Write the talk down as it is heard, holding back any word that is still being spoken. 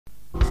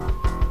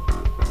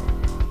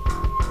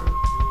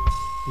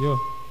Yo.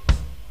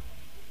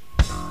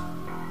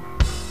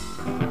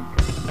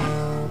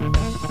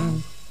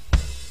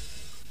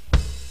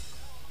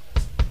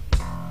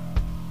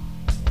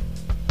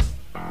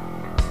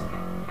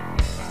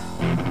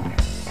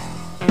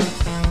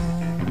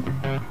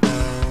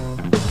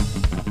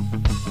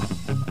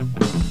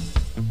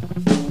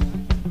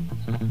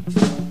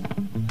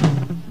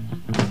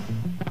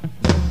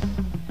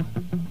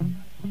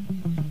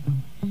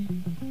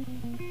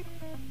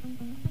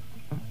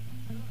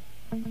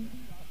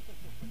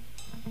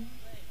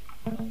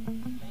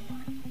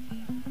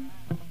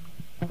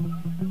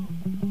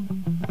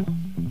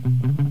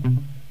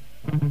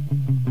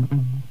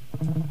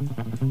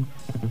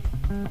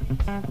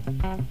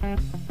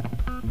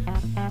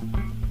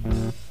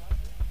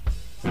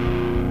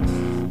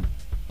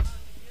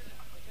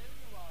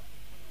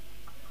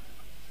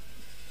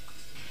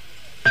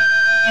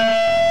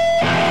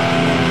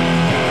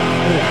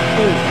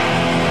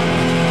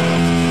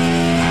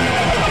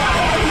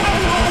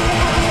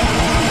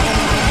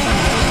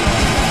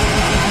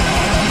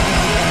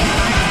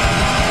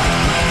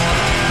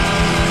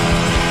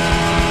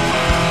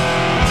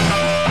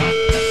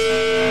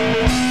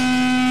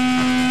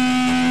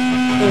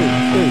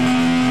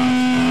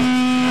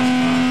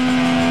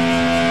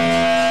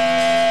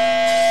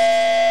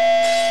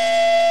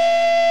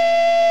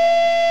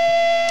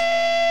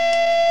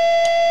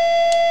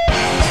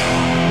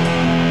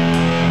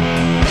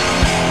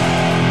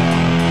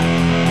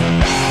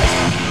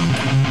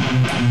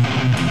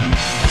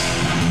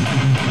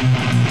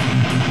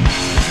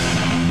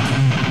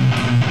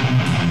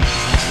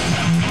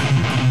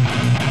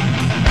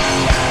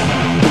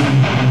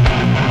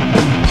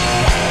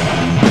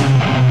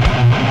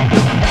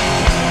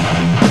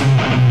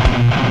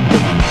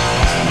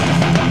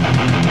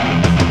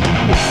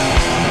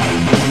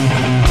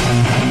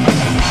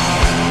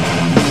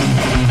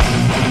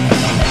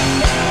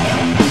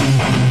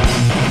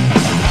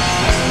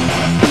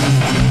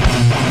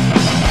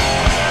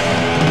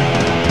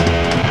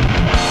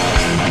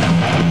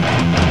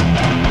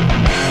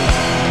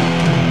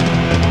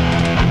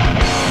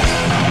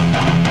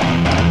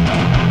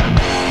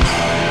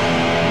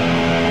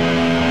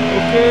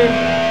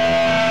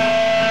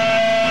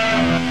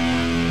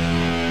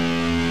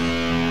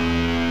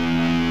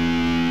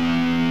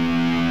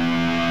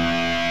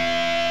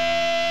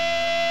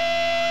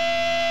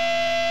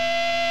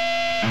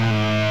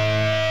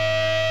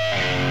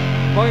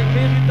 Mag ik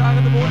meer gitaar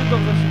in de monitor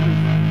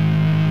alsjeblieft?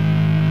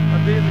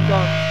 Aan deze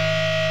kant.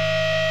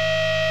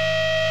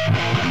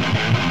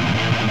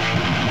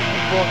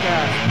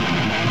 Podcast.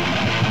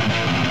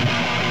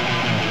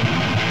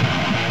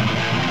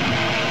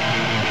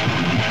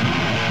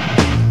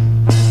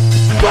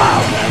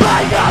 Wow,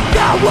 light up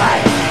the way,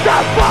 the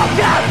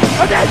podcast,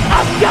 and then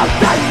up your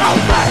side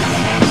only.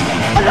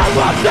 And I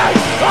will see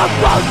on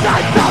both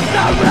sides of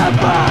the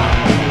river.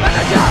 And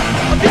the job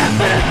of the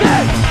infinity,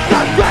 the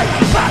great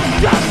back,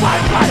 just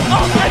like my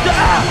own in the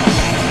air.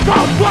 Go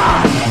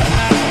on,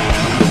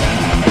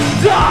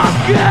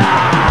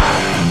 Dongen,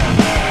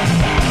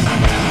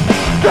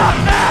 the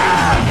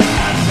air,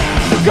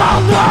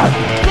 color,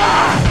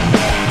 light,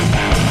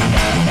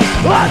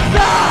 one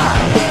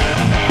night,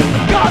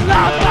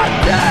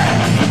 calamity,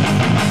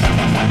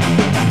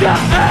 the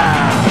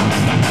air,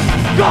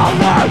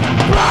 color,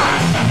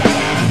 light,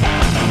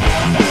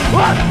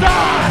 one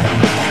night,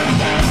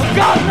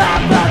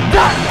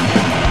 calamity.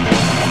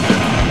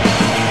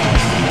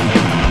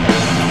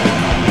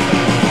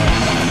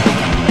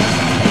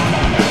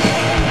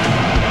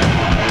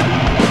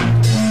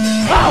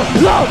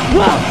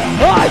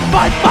 I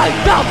find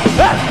myself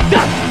in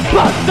this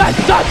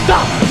position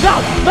now,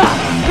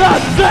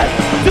 nothing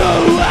to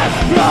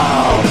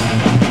explode.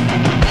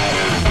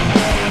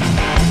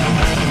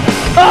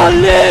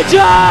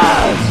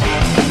 Allegiance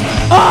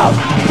of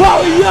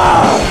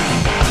warriors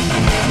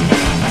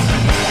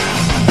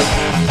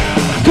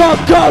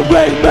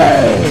conquering me.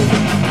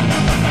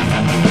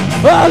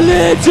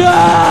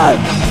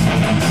 Allegiance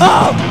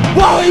of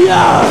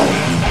warriors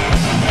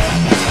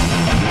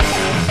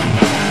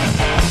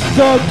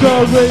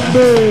conquering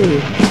me.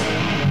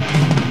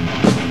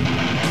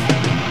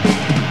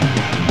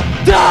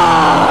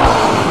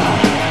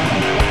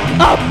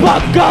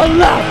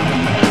 Apocalypse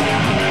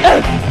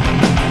is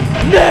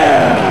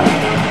near.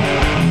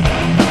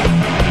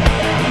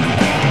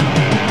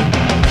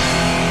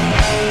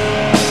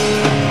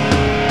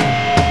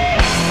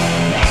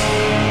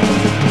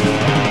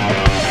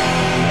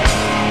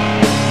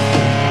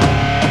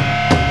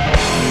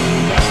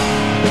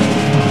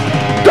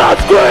 The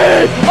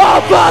scream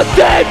of a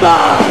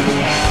demon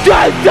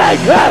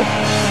chasing his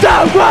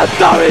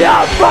territory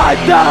of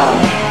fighter.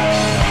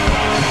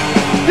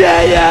 The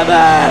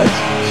image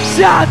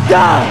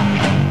shattered.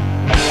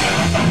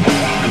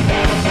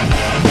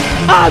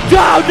 I'm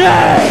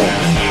drowning.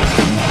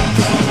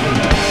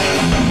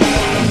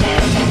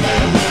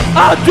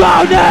 I'm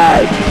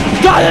drowning.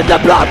 Got in the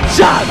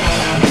bloodshed.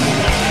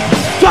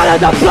 Got in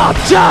the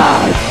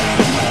bloodshed.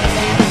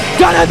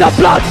 Got in the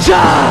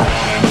bloodshed.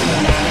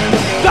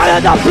 Got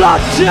in the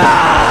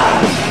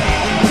bloodshed.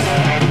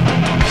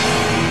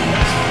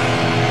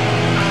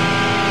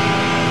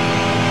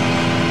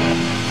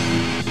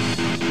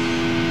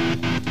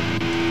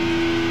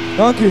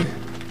 Dank u.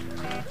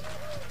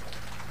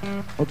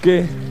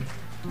 Oké.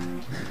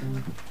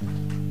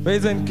 Wij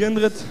zijn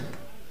Kindred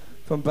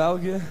van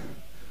België.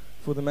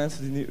 Voor de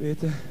mensen die niet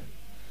weten.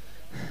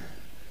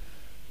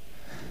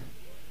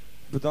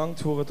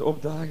 Bedankt voor het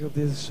opdagen op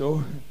deze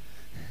show.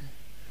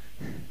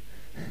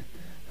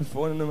 Het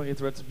volgende nummer heet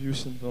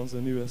Retribution van onze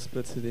nieuwe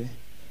split CD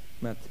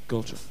met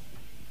Culture.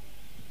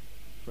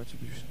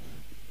 Retribution.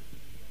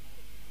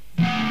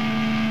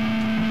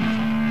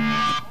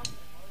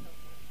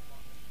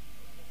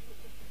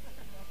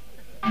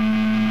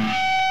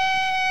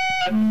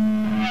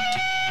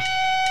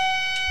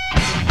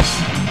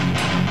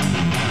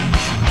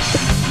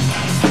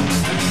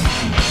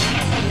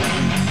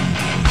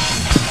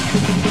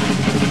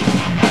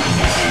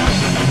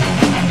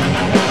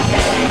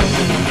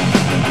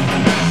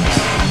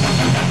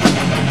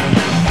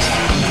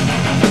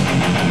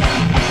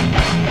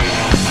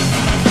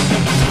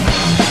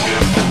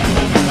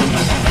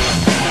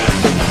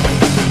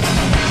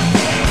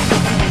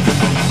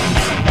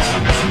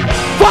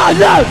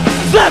 Violence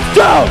slips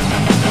through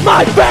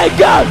my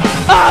fingers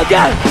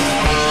again.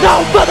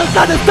 No further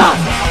understand.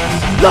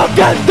 Look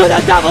into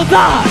the devil's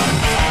eye.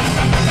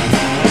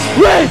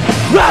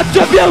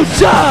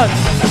 Retribution.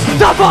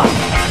 Suffer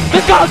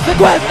the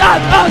consequence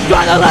and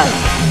adrenaline.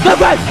 The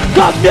great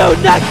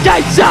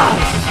communication.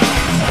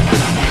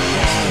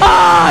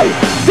 I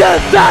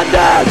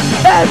descended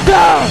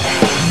into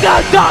the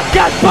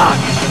darkest part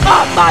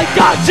of my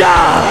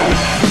conscience.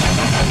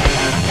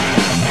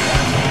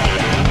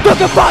 To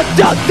confront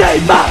your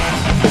demons,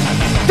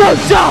 to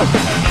show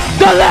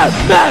the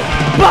limit,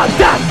 but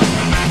then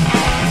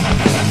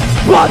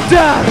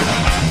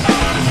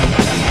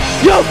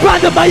you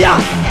branded my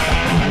eyes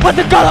with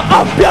the color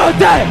of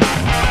beauty.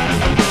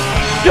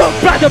 You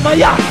branded my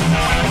eyes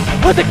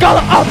with the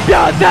color of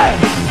beauty.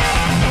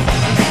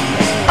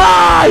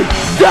 I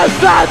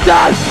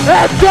descended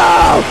into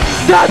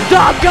the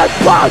darkest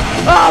part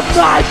of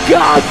my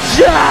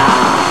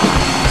conscience.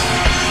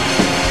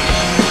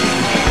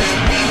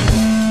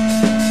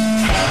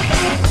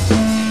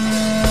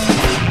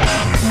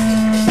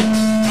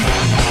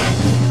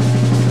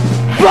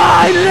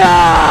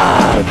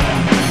 Violence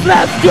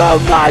slips through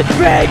my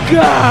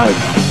fingers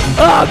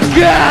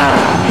again.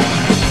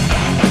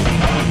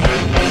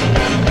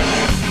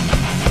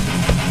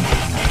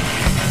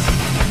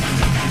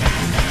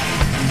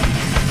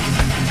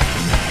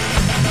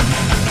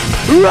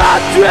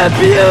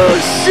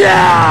 Retribution.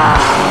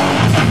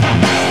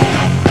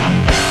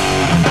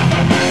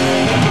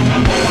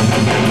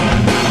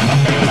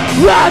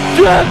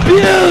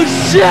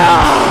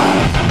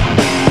 Retribution.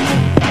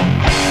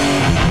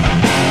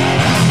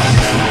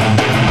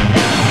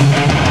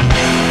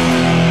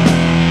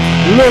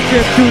 Look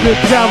into the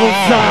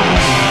devil's eye.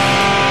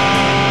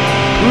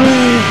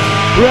 Read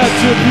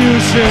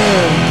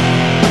retribution.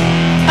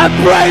 And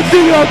pray to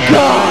your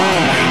God.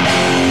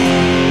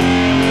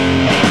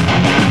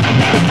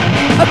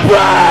 And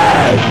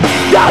pray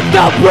that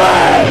the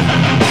brain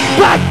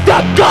back the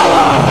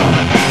color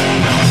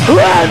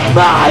in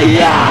my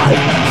eyes.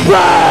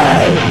 Pray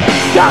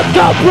that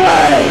the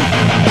brain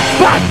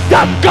back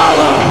the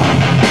color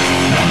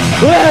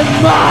in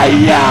my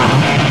eyes.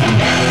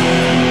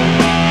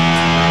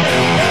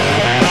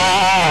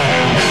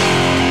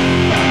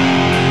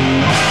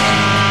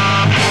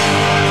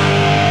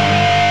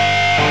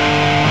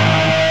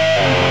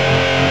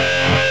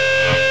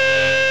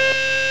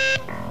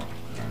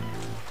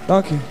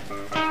 Dank u.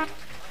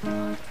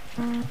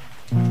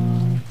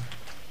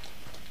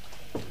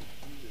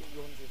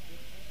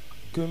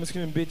 Kunnen we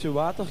misschien een beetje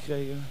water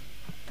krijgen?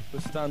 We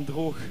staan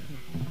droog.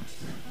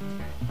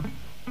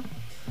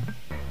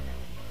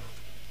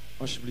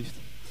 Alsjeblieft.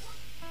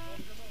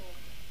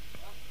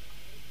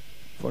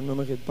 Voor een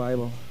nummer heet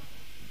Bijbel.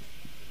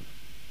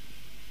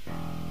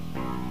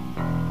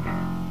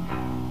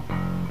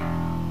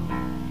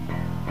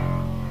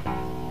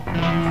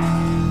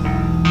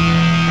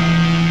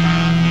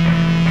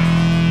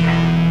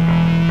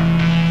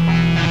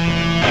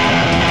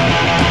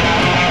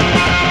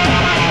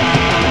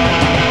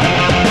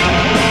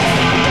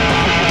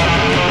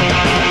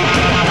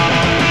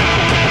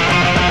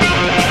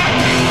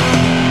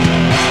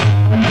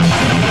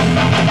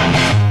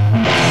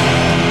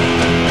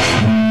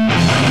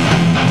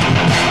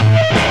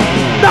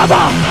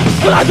 Never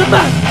will I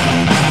demand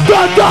the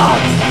dawn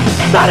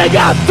standing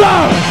after.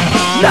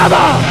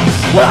 Never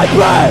will I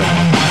pray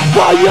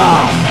for your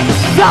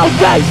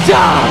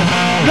salvation.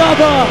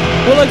 Never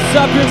will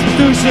accept your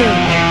institution.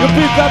 Your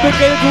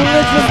prefabricated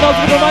religion is not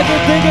for my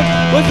thinking,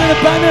 was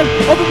independent,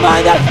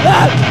 open-minded,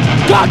 and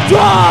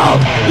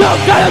control. You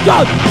get it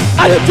done,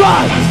 and you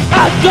try,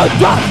 and you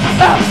trust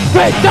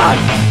every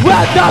time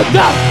with the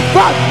death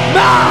from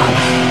man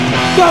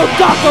to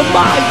conquer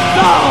my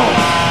soul.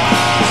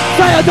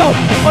 Say I don't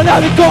on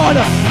every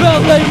corner,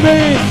 filling me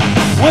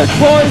with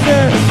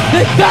poison,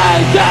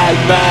 dictating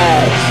me.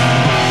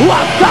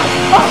 What's that?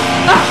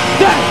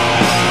 Acting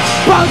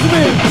bounds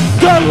me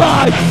to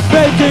life,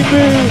 making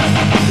me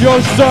your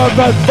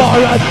servant for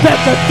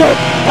addicted to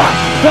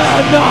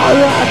heaven or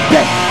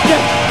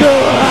addicted to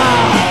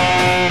hell.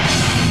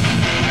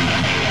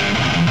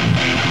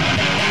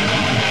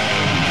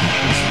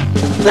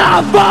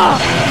 Never!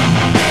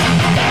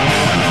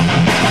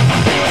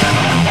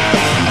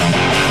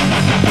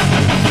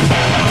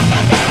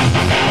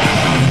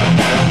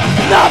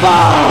 Never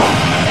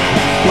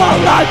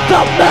will I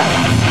submit.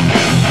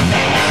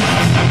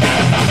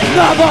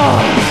 Never.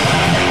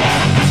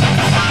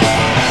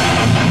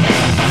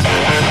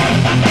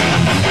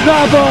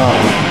 Never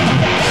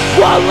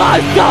will I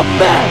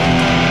submit.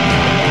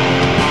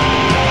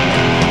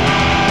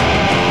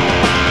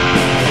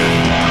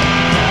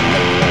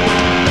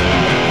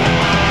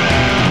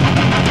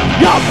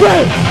 You're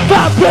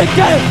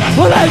prefabricated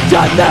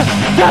religion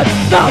that's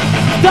not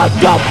the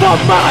top of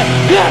my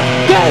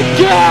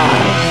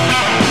thinking.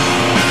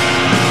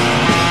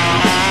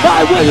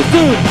 I wish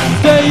to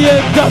stay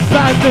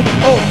independent,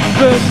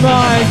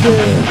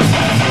 open-minded,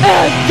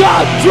 and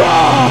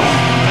control.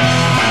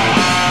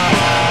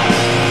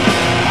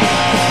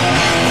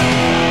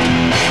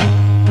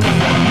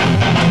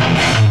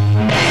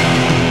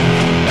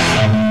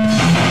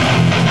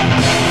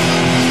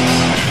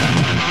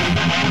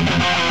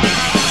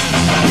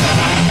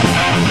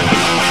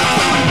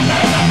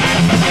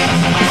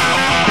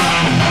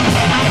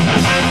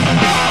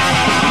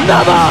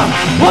 Never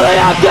will I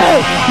empty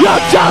your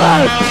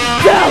challenge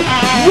filled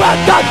with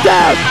the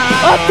tears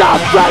of the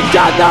great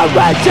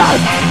generation.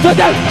 The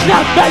next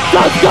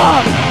generation's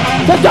gone.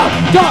 The dark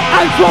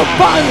eyes will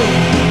finally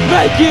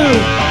make you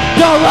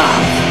go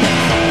last.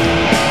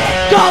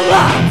 Go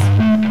last.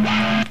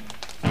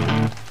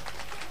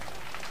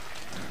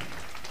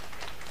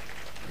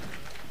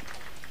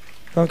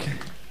 Okay.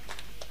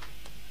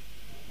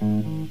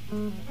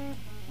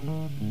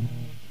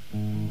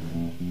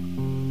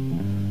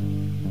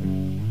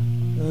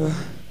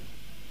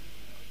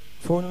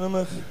 Volgende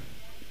nummer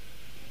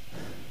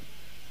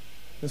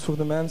is voor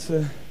de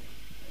mensen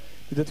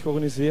die dit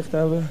georganiseerd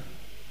hebben.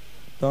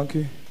 Dank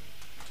u.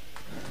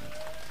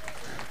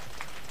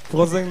 Voor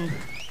ons een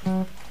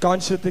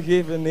kansje te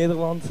geven in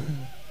Nederland.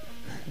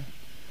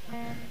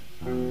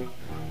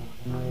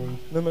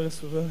 Het nummer is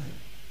voor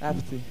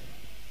Apathy.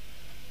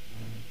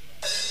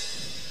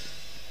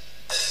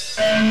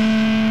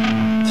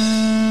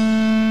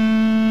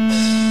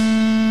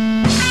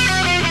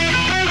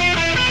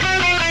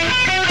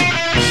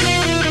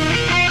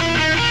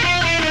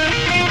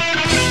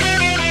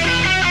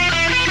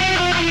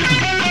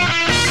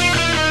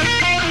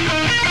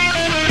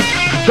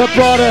 The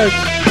product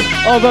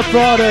of a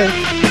product,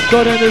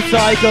 caught in the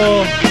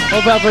cycle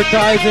of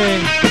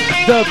advertising.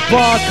 The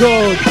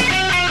barcode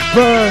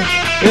burned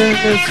in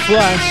his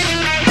flesh.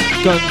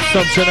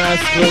 Consumption has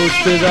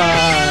closed his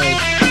eyes.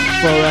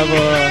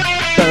 Forever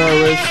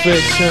terrorist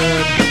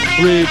fiction.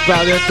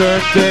 Rebellion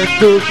turned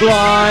into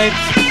blind.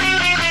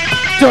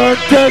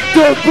 Turned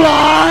into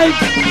blind.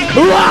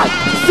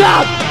 What's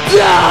up?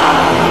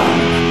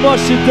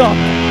 Wash it up.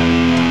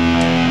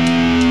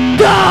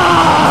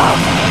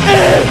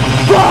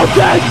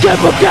 Broken,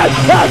 duplicate,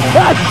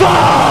 and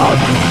found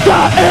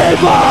the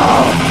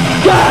evil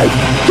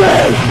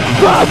gatekeep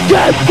from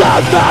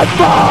kingdom and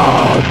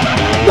found.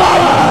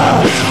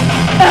 Knowledge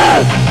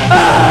is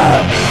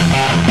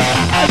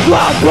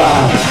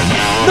progress.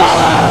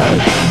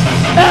 Knowledge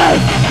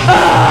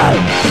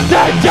is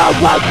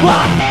dangerous.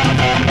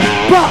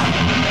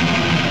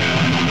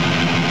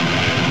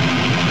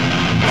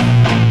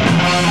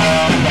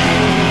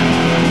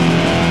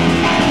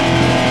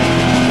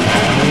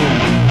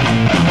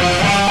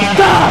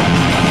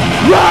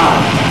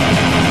 Wrong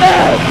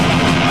is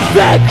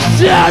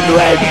fiction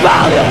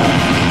rebellion.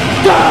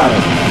 Turn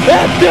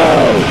into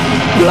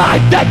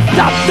blinded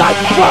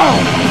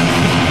substance.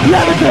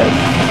 Limited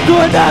to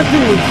an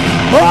empty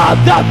of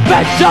the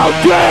picture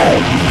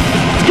dream.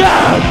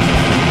 Scared,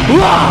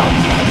 wrong,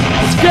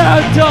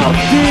 scared of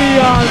the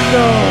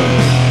unknown.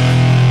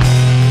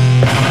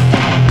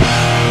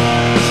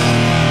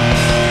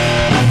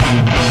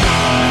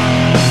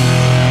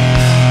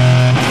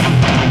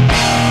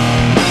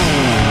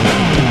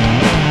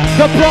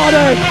 The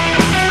product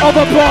of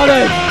a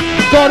product,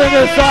 caught in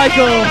a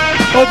cycle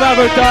of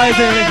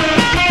advertising.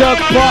 The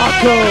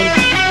barcode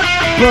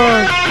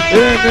burned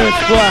in his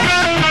flesh.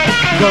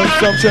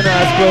 Consumption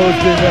has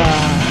closed his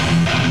eyes.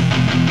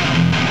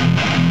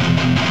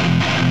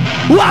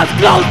 What's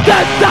closed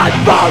his eyes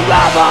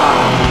forever?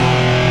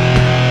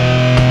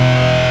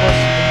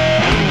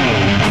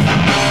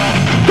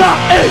 The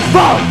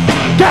evil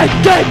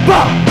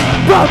gatekeeper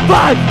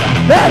provides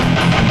his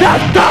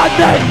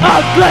destiny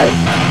ugly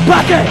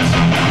package,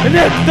 an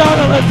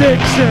internal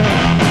addiction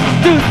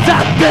to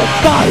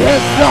satisfy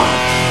his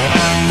lust,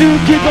 to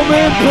keep him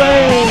in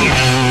place,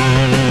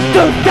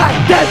 to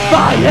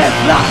satisfy his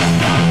lust,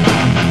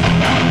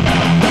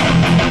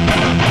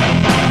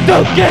 to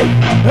keep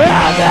him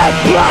in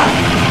place,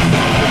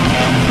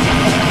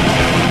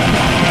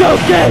 to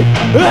keep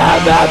him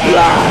in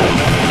place,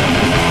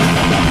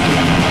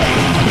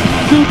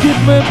 to keep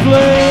him in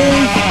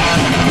place.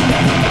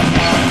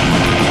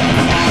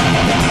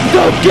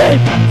 To keep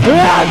in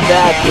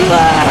the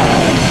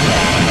place.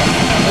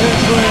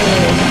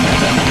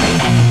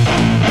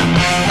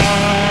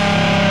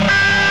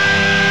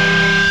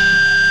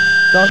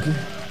 Dank u.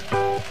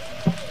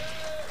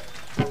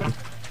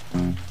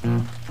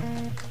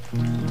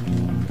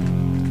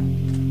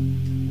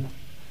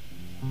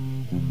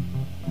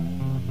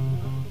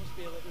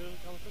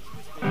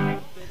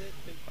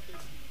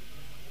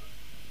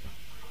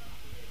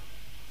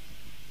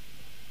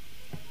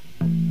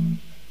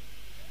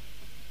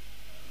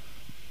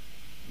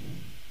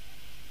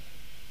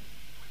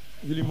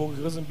 Jullie mogen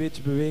gerust een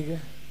beetje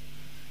bewegen.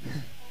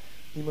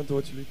 Niemand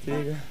houdt jullie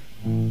tegen.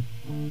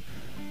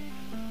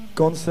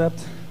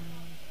 Concept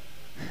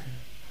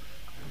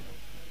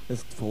is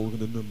het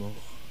volgende nummer.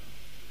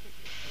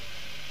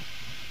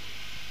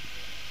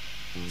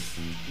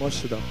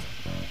 Mos je dat?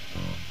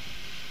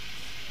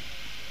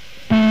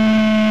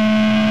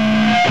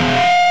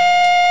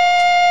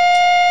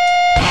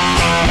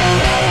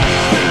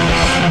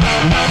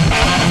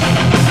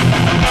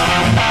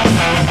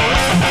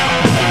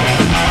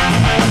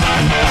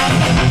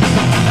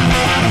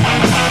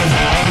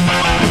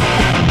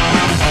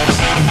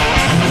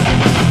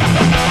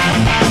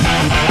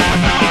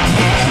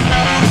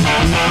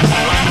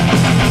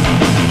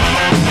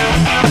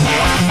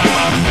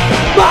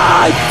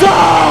 My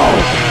soul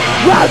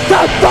rests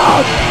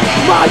above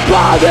my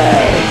body,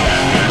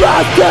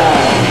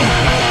 resting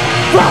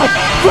from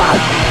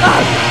flesh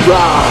and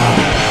blood.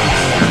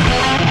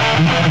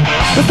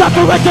 The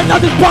separation of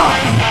this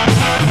part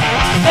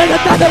in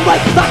another way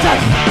possession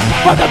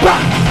from the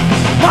back.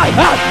 My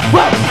head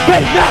will be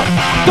nailed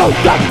to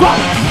the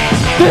cross.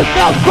 This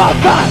nails from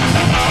back.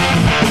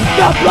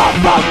 The blood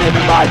running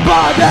in my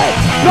body,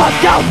 blood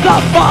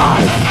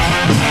calcified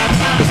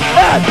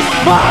in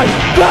my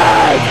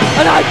veins,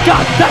 and I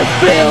got this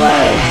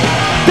feeling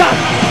that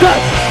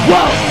this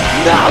will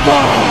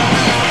never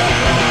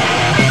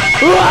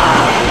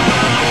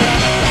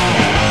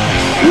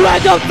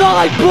ring of the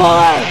like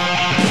bullet.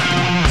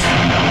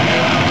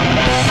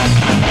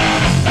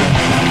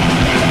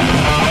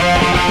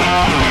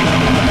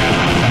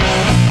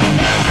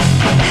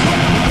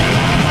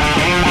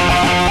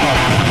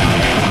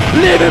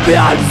 Leaving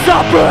behind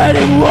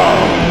separating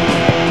walls.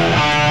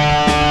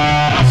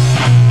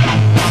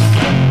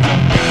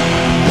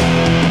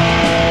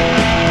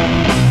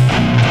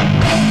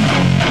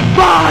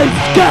 My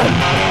skin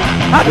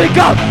has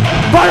become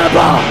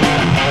vulnerable.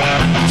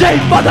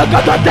 She's for the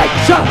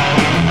contradiction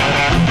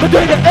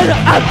between the inner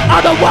and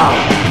outer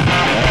world.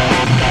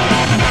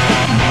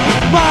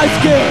 My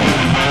skin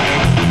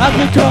has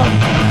become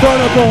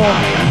vulnerable.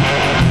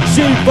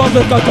 She's for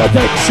the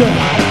contradiction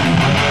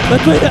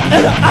between the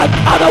inner and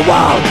outer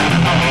world.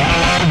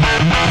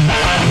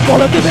 For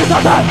the demons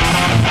of death,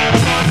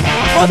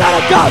 for that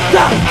of God's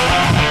death.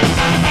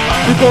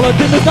 Before the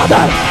demons of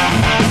death,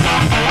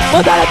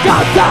 for that of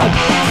God's death.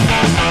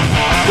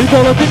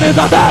 Before the demons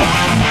of death,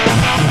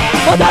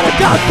 for that of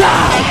God's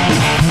death.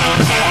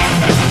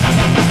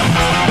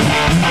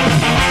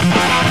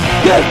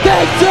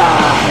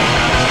 Distinction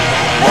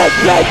is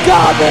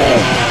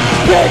becoming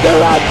bigger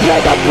and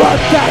bigger,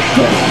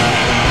 protected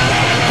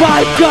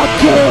by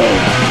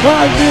cocoon. I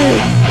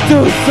need to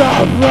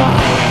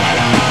survive.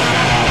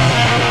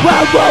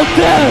 Where will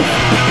this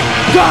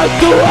come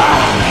to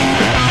end?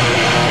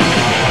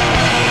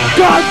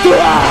 Come to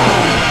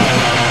end.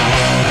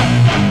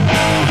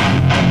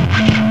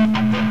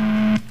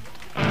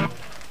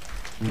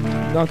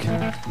 Dank je.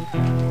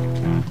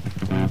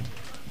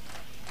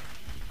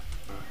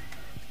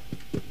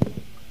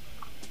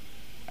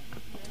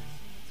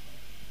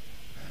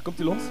 Komt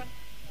ie los?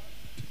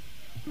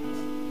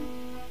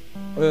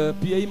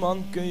 PA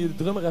man, kun je de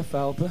drummer even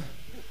helpen?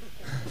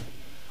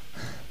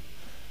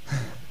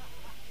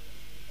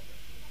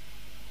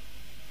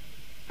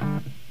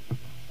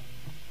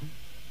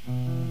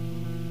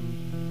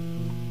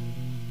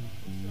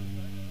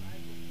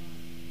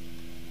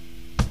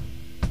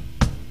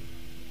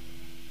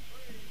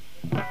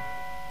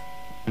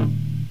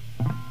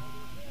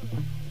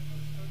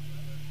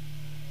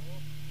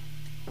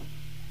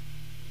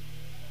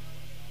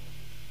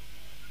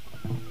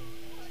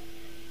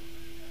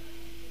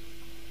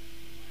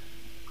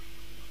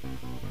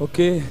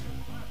 Oké.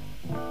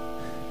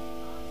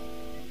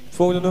 Het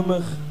volgende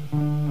nummer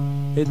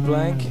heet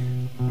Blank.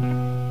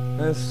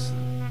 Het is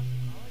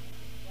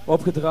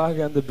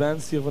opgedragen aan de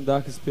bands die hier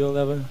vandaag gespeeld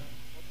hebben.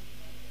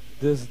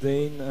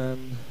 Disdain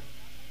en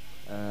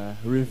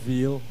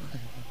Reveal.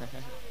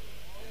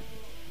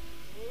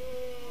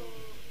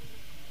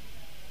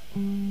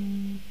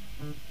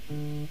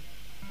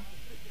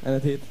 En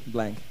het heet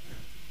Blank.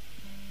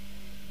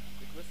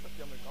 Ik wist dat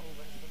je aan mijn kant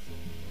weg was.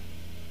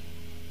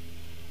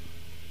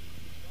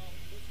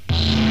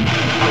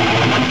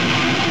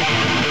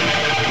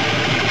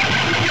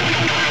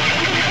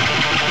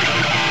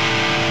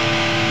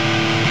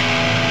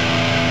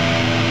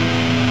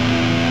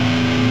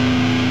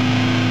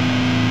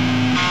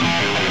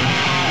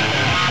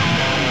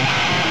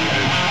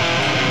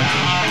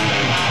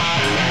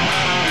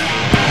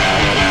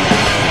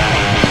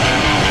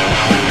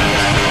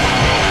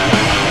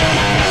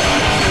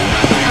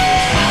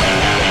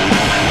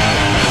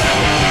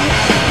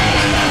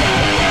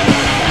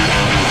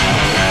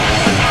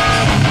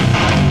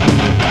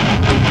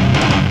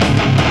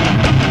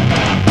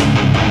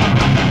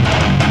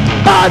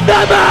 On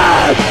the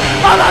man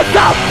of a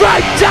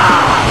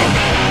self-breakdown,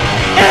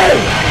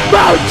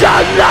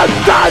 emotionless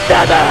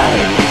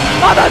enemy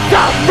of a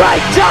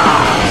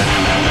self-breakdown,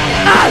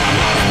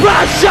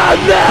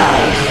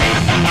 expressionless.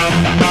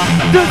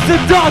 The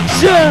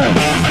seduction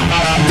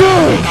to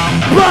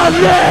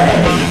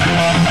believe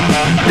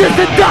this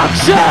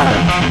seduction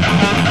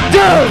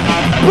to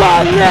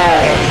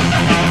believe.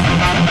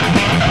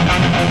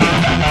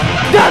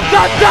 This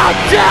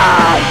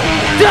seduction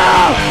to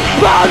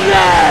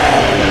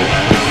believe.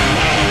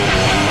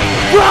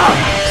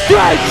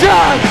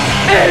 Frustration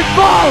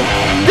evolves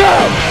to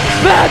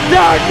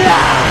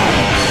bitterness.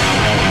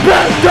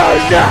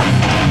 Bitterness.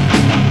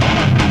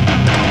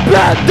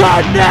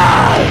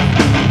 Bitterness.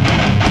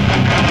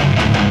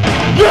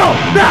 You'll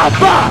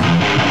never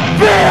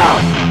feel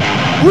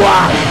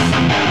what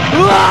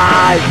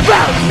I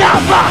feel.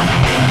 Never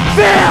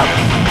feel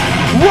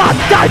what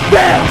I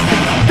feel.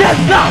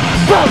 There's not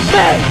for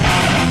me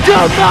to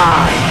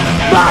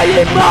my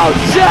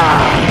emotion.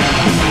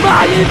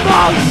 My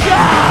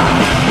emotion.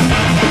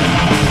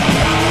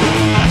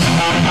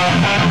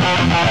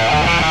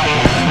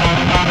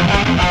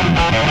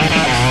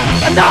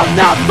 And I'll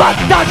never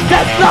touch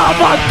this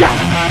love again.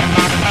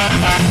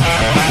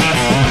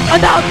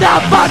 And I'll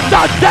never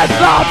touch this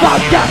love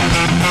again.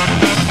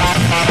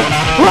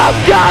 I'm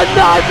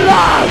gonna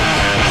love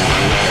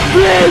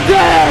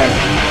bleeding,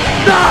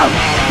 no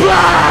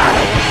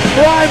blood.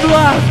 I'm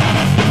left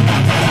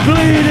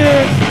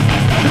bleeding,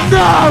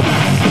 no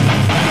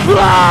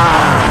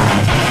blood.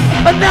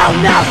 And I'll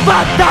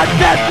never touch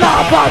this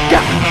love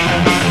again.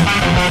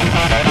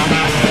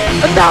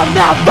 And I'll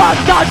never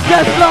touch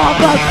this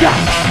love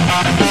again.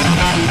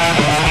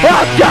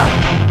 Again.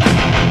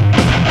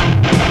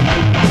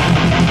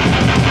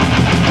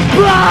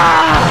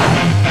 Blood.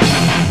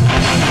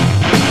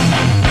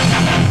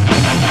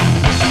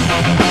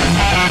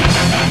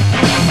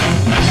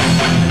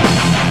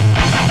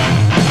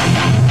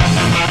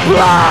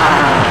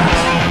 Blood.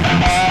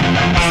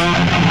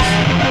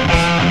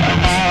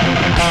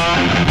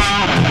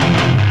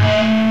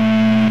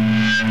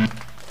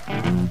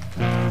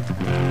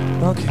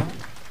 Okay.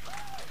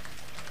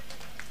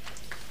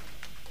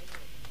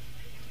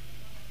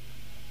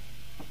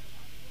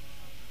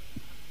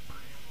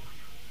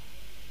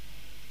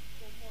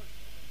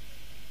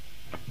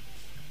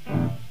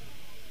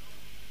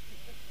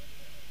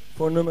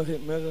 Voor een nummer in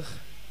het midden. Dat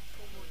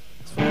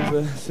is van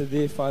de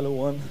CD File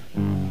 1.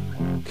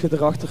 Ik ga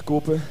erachter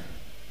kopen.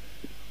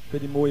 Bij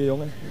die mooie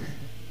jongen.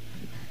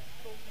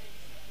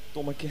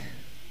 Tommeke.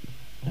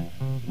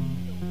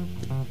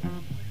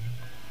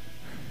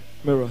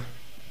 Mirror.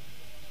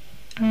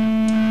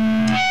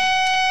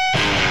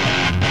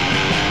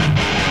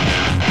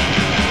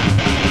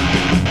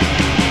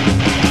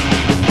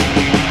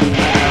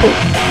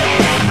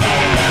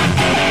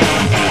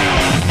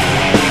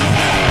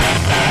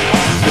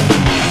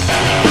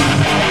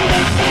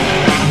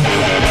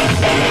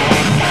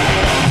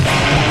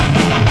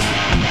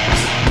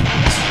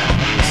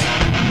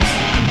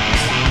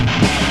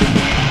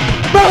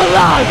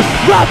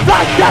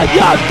 Reflecting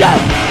your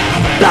skin,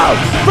 so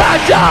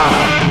fragile.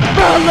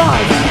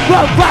 Realize,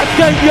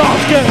 reflecting your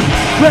skin,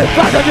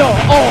 reflecting your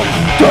own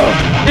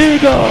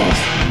ego.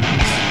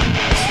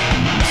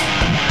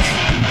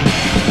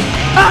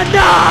 And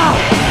now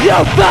you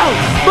feel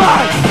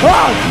my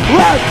heart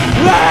with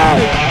me.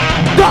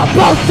 The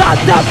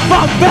possessive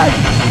from me,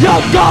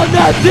 you're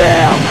gonna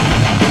deal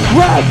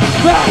with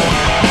me.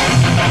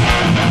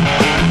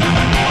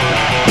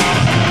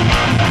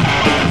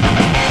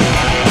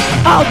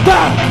 Out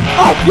there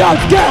of your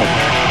skin,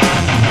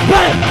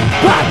 spin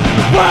back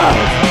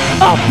world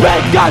of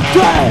big and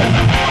dream.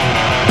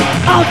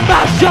 I'll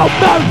smash your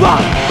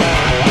mirror,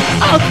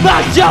 I'll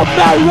smash your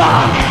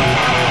mirror.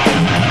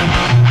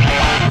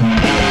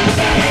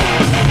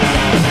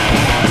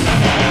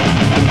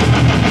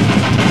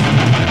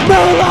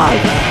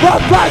 Realize,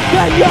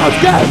 reflecting your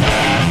skin,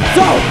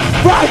 so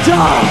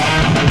fragile.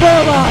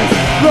 Realize,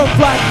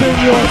 reflecting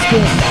your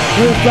skin,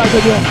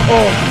 reflecting your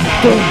own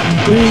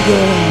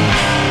ego.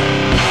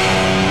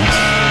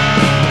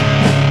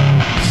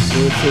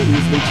 So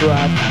easily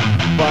trapped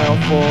by our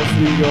false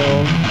ego.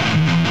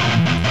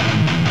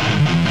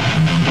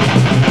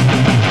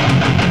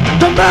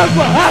 The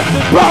mirror has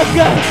been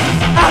broken.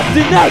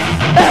 Emptiness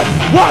is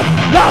what's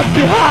left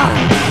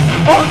behind.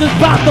 On this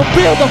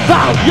battlefield of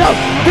value,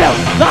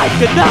 feels like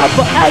a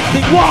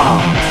never-ending war.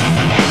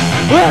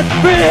 It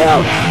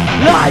feels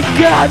like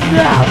a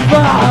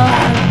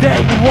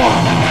never-ending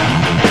war.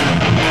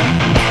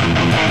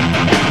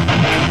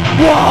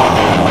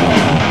 War.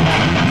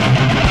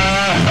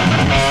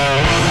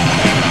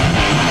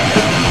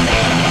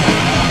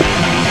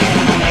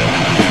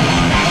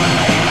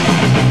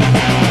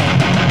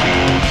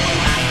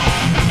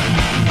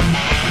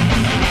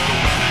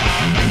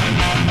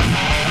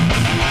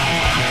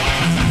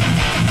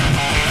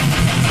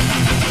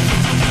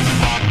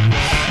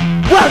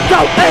 We're so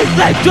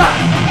easily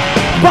trapped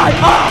by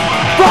our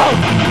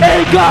false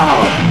ego.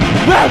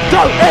 We're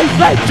so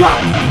easily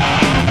trapped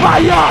by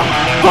our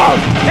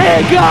false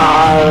ego.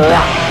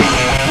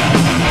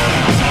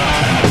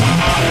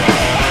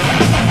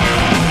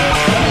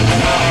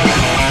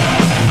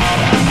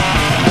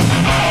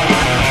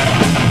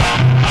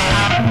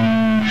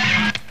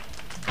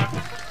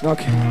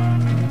 Okay.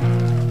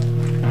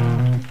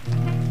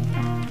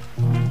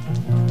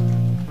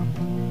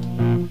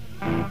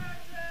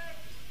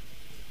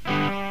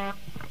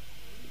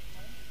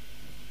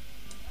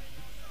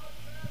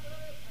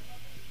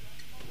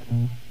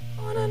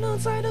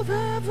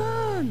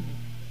 heaven,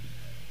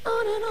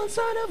 on and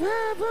outside of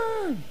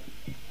heaven.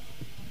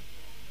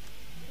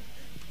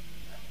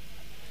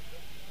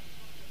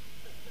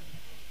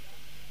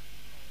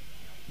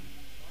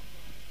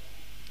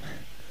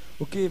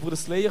 Oké, voor de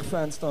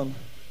Slayer-fans dan.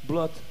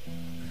 Blood.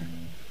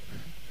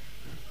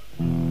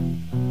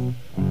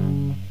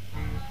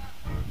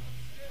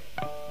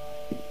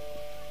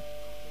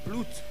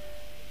 Bloed.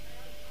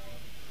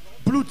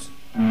 Bloed.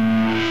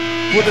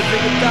 Voor de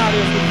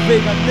vegetariërs, de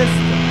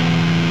veganisten.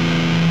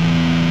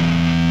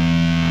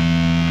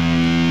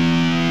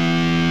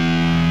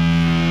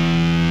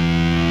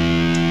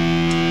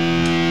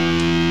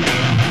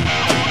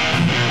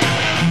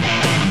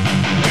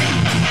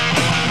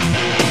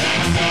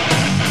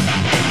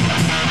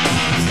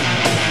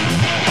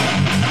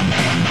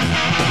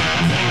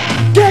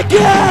 Kick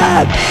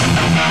it!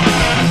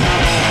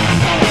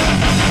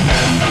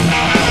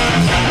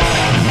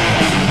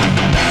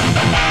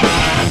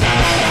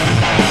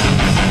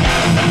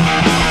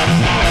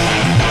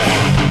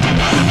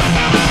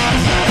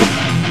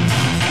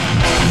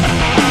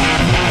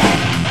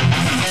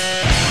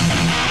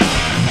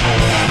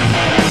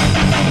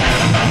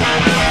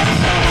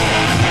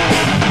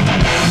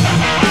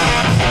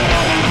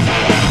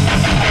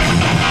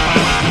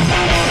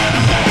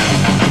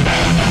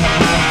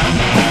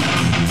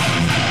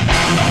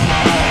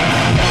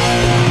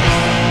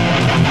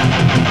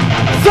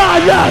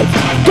 Silence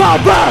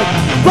covered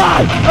by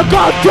a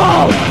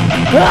control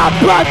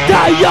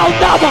Apathy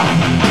number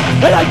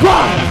in a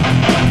grind.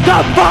 The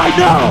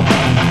final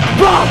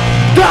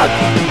product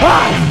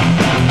has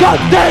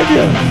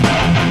continued.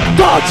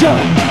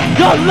 Torture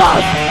your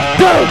lust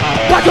to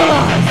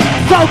battleize.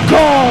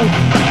 So-called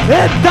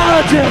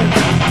intelligence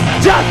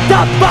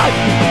justifies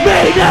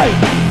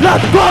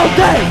meaningless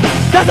cruelty.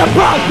 There's a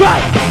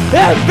progress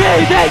in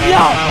feeding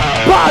your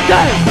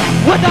body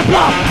with the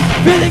blood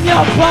feeding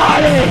your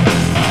body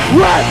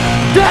with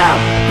their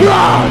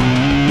blood.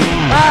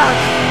 And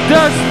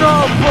there's no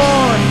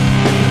point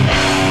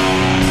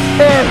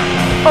in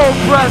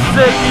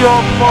oppressing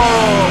your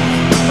morals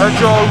and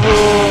your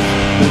rules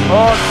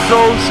on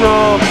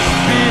social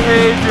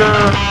behavior.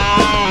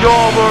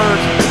 Your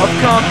words of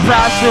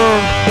compassion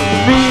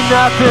mean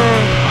nothing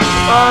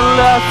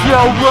unless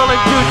you're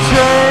willing to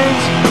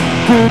change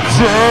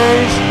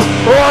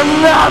or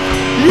not.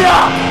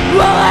 You're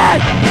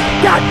willing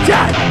to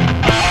change.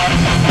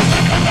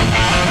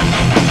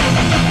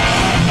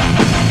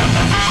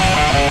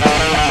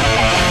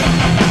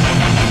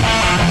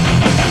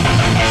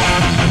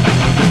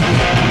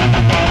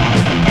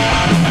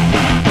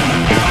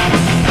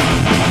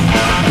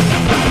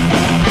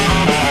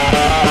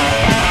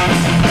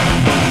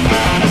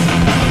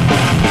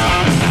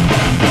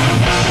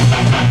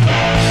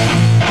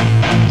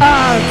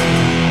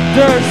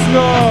 There's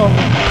no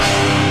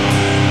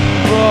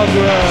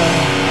progress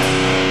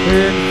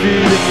in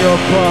feeding your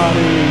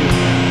body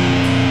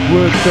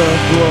with the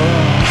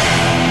blood.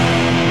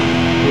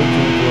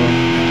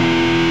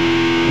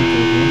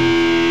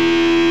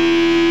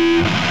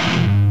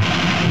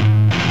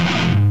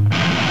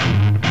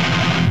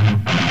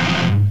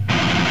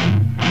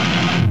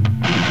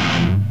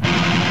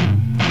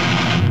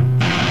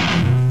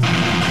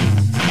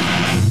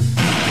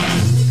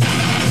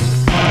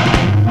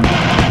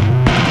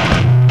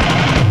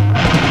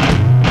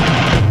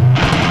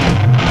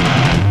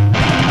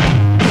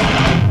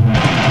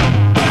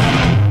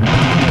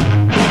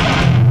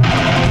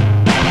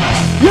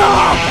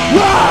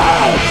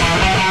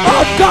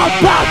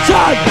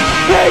 Compassion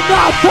mean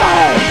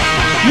nothing.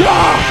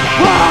 Your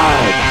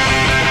word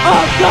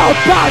of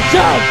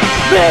compassion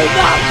mean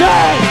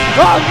nothing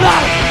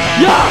unless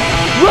you're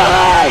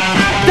willing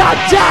to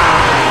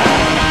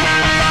change.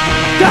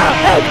 There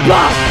is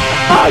blood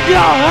on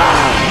your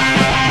hands.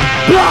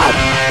 Blood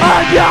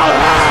on your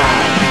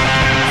hands.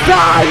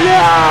 Silence.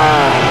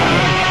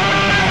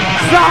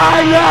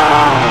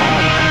 Silence.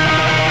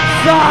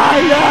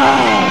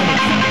 Silence.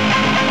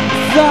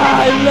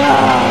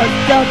 Silence!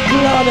 The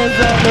blood is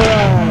under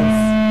us!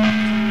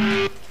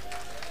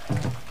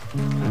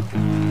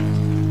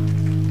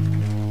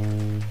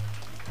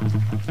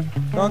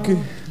 Dank u.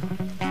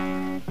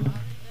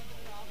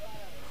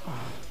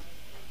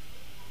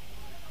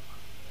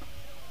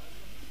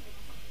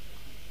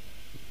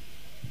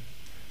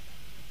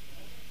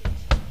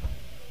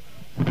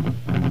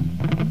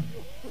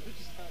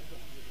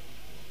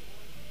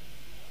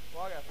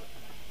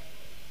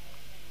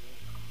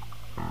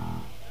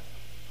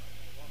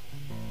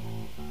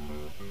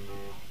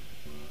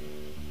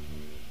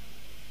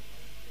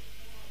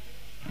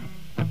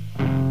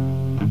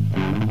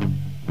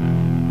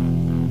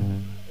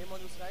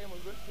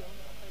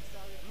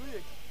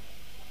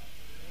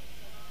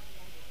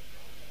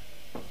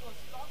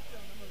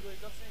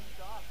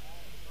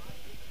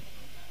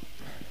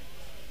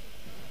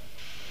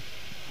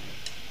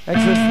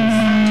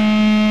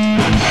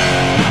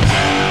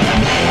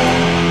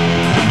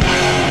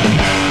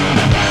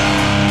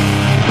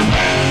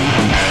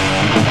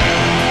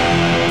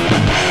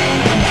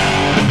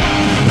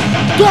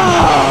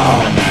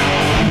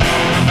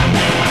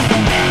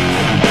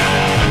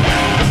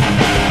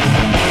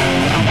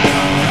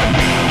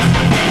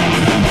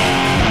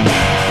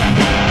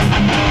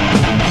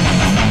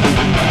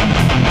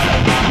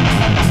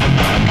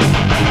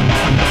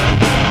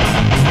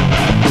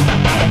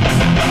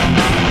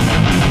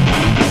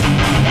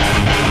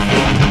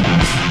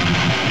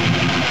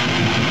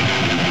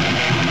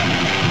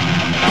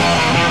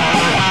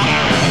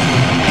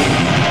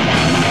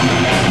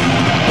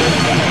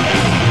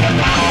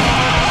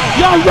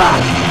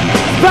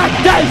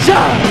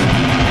 expectation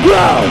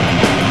grew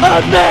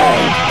on me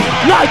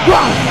like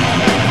one.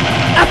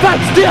 If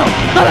I'm still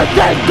not a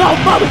single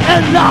moment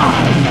in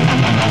life,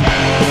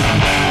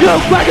 you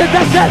waited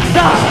the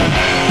system.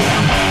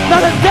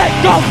 Not a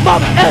single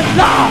moment in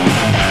life,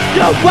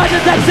 you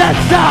waited the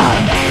system.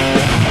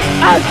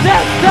 A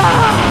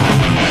system.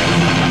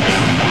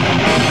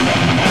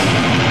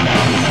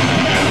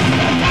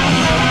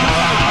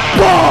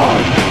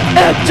 Born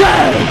in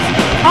chains,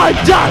 I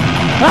just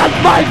had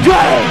my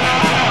dreams,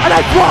 and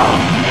I swore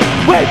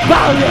with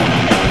value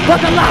for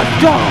the last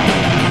straw,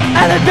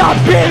 ended up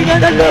being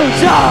an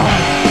illusion.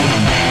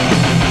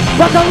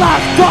 But the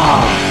last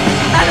straw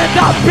ended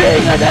up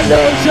being an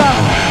illusion.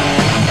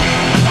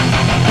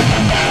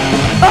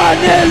 An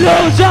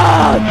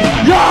illusion.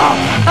 Your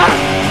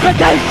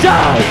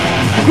expectations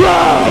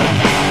grew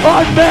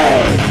on me.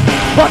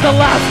 But the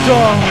last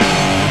straw,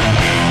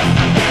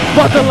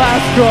 but the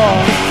last straw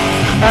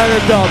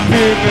ended up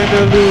being an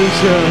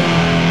illusion.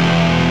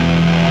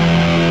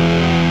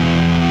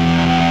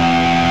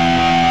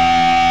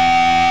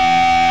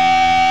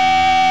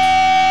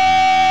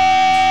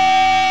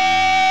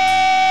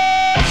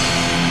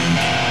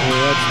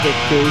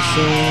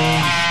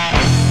 Expectations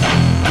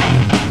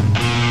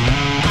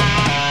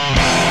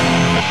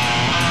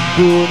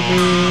for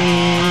me.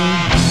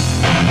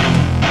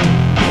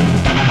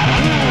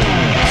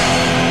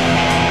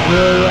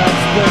 Your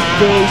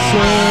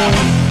expectations,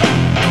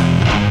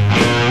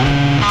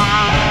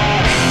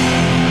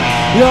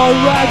 your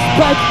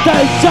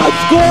expectations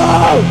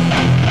grow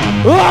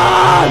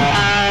on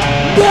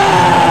me.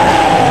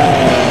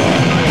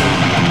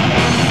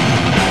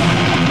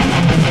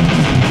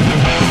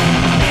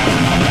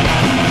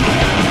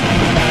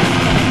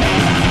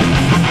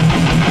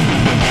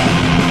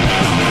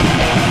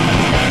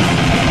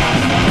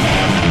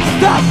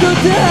 Stop the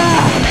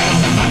death!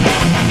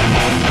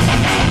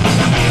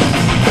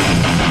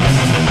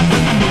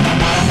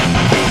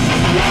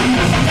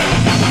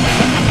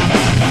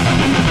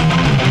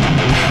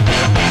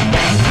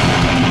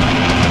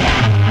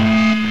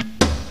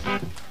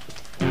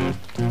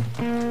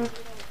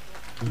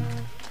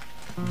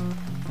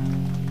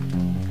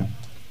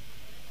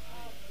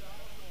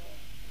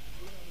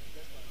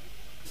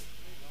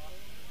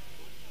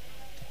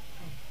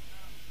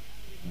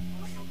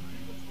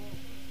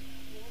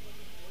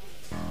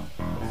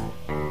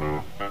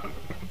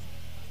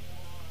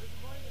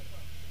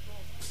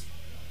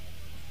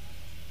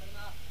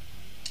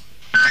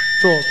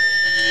 Talk.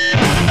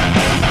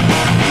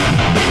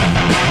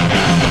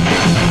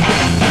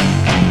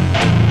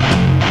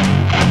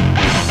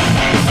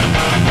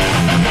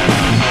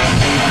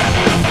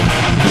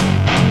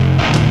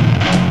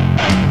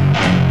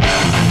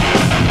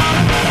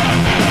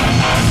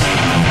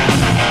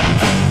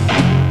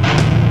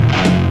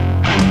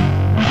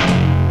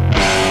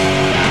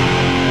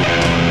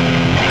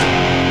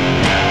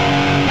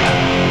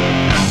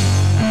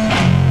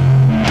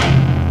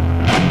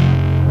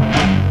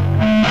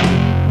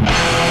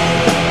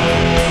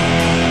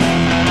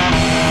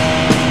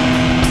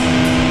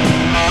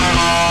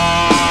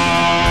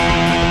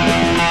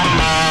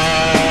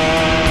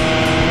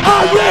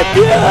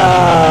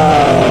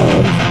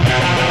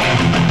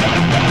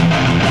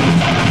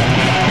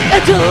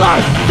 Into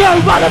life, they're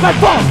running my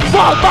fall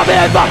my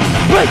man,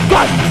 with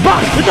Christ,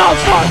 but no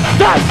one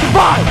that's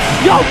survive.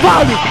 Your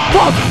value,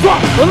 falls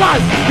from the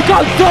life,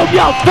 because consume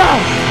your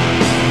felt.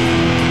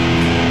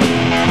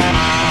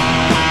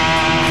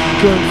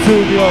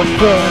 Consume your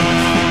felt.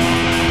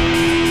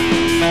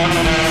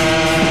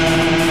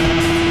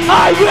 I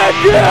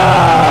refuse.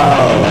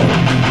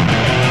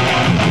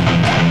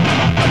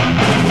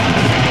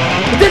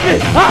 This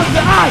is how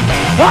the eye,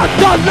 how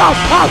the love,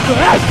 how the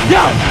head,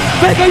 yeah.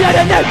 Making it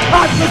in it,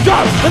 I'm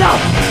control,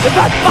 enough. If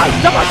that's my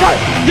time,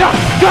 yeah,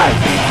 good.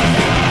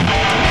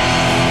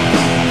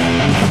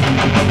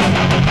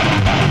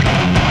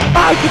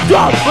 I'm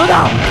control,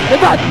 enough. If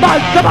that's my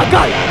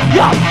time,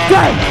 yeah,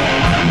 good.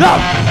 No,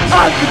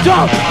 I'm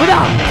control,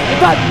 enough. If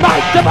that's my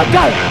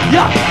time,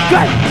 yeah,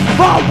 good.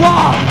 For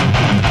war.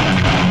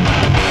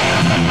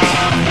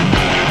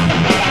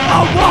 A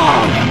war.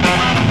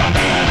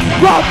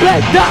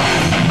 Crumbling down.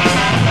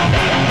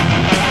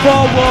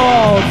 For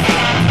walls.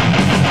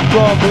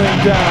 Crumbling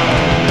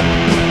down.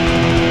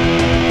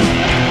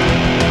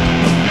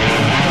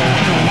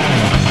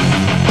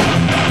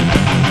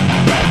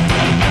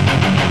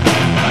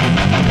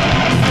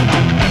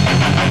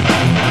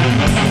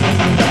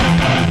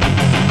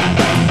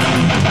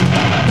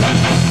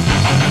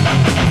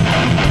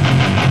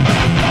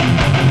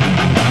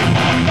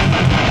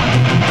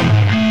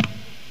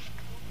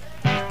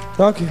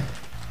 Dank je.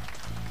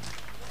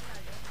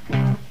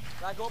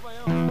 Lijk op aan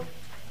jou.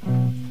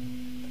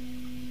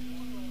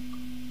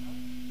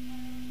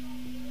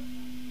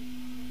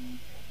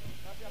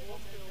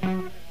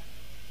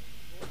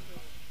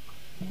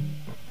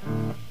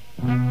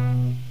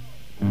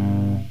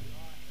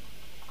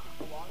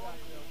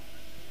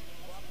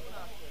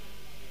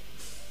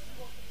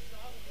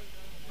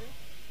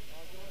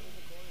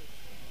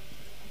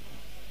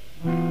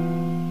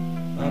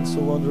 I'm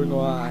still wondering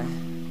why.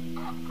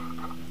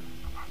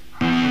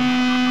 What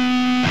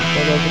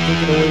I've been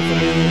taken away from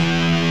me,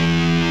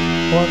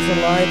 once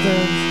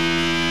enlightened,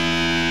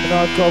 and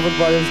now covered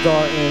by this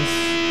darkness,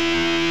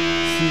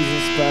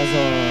 seasons pass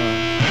on.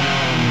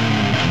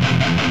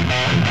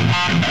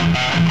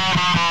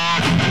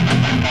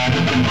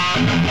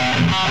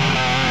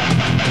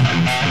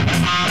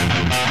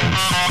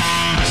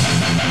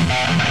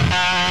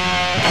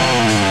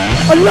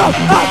 I look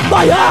at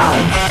my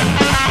hands,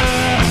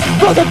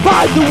 frozen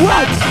by the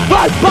wind,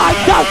 burned by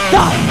the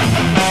sun.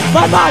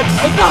 My mind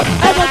is not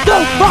able to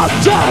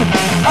function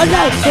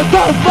unless to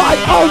go my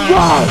own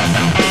world.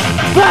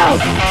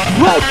 Filled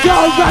with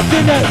your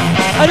emptiness,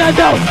 and I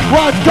know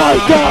what's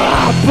going to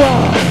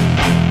happen.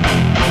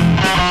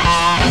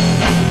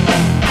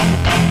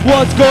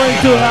 What's going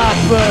to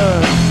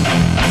happen?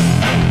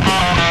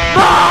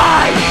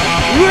 My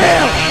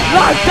real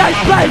life takes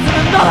place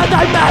in another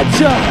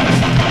dimension.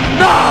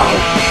 No,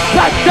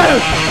 that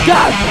dude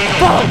can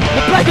follow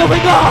the play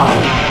going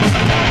on.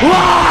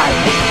 Why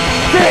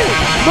see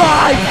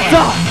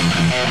myself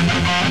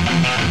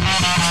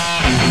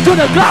to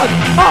the ground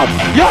of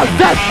your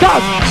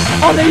systems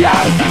on the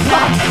earth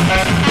plot?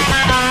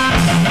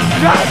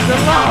 Dressed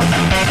along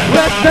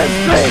with the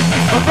street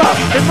of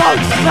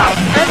emotional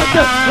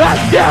innocence,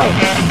 rescue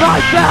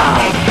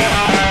myself.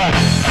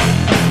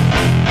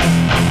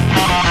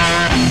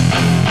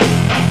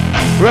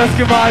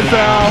 Rescue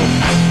myself.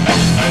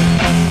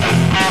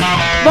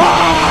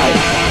 My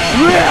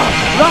real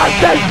life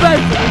takes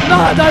place in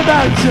another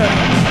dimension.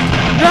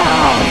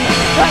 Now,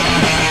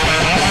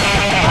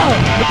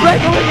 the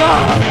break going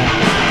on.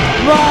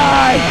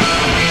 My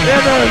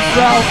inner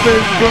self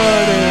is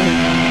burning.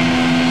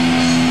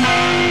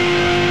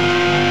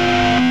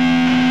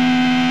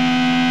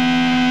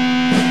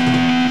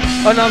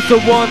 And I'm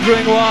still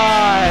wondering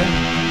why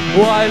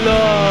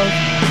love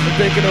is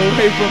taken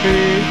away from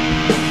me.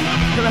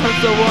 And I'm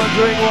still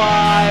wondering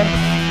why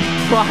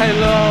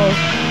love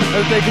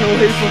is taken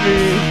away from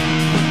me.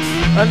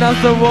 And I'm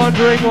still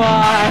wondering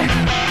why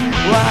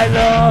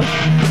love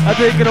is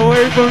taken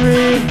away from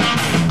me.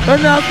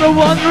 And I'm still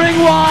wondering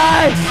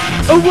why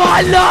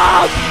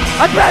love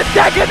has been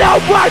taken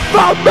away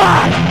from me.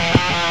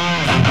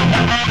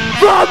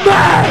 From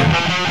me.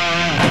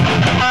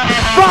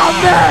 From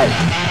me.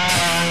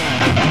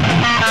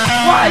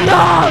 Why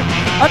love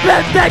has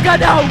been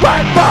taken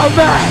away from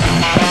me.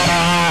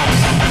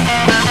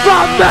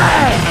 From me.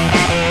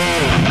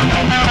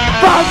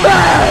 From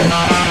me.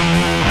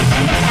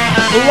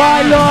 Why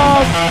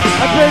love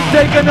has been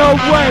taken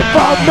away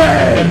from me.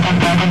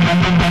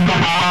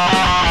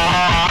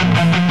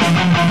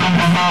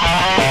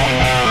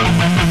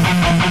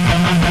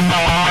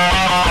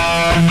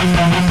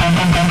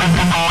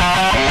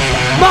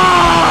 My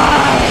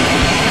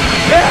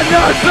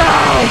inner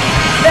self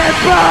is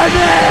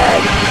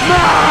burning. My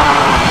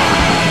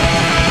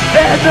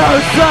inner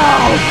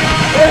self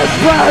is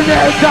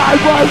burning. I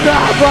will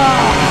never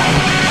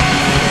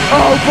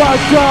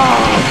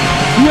overcome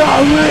your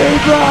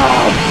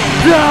evil.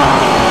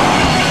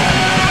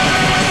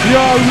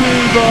 Your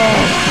evil.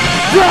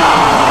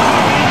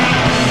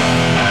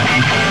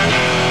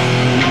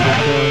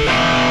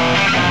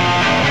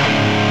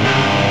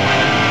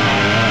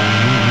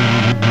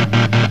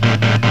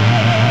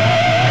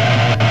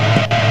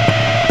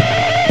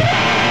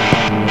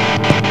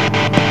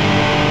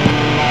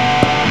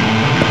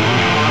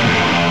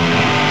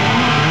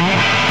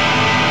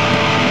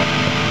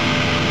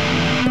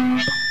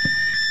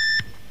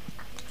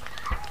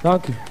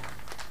 Dank u.